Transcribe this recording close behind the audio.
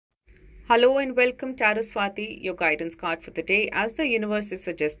Hello and welcome, Tarot Swati, your guidance card for the day, as the universe is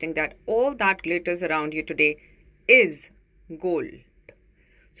suggesting that all that glitters around you today is gold.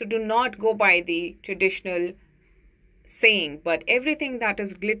 So do not go by the traditional saying, but everything that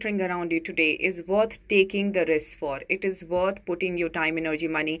is glittering around you today is worth taking the risk for. It is worth putting your time, energy,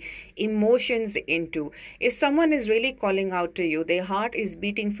 money, emotions into. If someone is really calling out to you, their heart is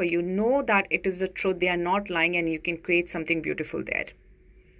beating for you, know that it is the truth. They are not lying, and you can create something beautiful there.